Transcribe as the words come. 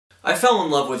I fell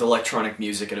in love with electronic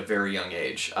music at a very young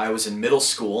age. I was in middle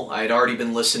school. I had already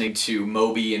been listening to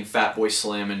Moby and Fatboy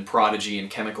Slim and Prodigy and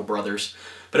Chemical Brothers,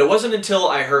 but it wasn't until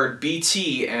I heard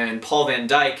BT and Paul Van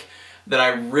Dyke that I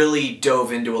really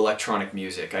dove into electronic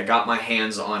music. I got my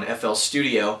hands on FL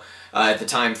Studio, at the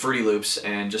time Fruity Loops,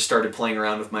 and just started playing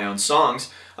around with my own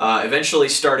songs. Eventually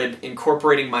started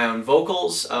incorporating my own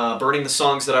vocals, burning the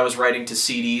songs that I was writing to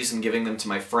CDs and giving them to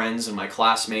my friends and my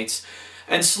classmates.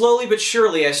 And slowly but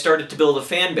surely I started to build a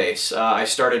fan base. I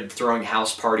started throwing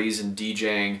house parties and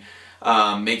DJing,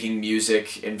 making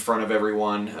music in front of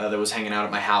everyone that was hanging out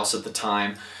at my house at the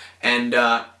time. And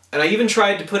I even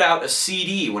tried to put out a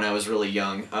CD when I was really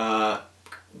young.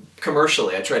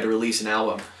 Commercially, I tried to release an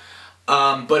album.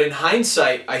 But in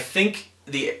hindsight, I think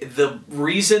the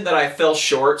reason that I fell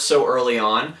short so early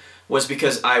on was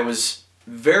because I was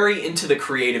very into the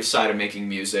creative side of making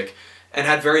music and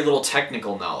had very little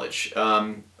technical knowledge.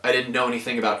 I didn't know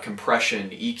anything about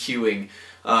compression, EQing,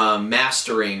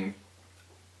 mastering,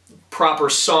 proper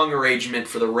song arrangement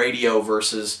for the radio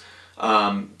versus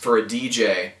for a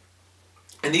DJ.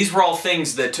 And these were all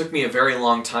things that took me a very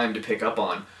long time to pick up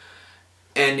on.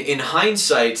 And in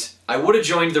hindsight, I would have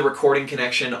joined the Recording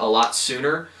Connection a lot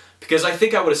sooner, because I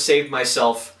think I would have saved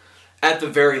myself, at the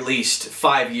very least,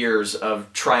 5 years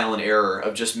of trial and error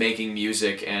of just making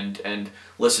music and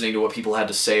listening to what people had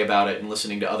to say about it and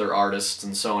listening to other artists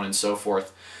and so on and so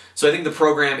forth. So I think the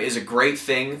program is a great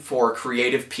thing for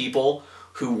creative people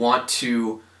who want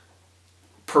to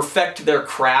perfect their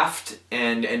craft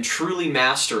and truly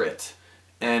master it.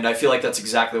 And I feel like that's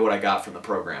exactly what I got from the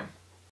program.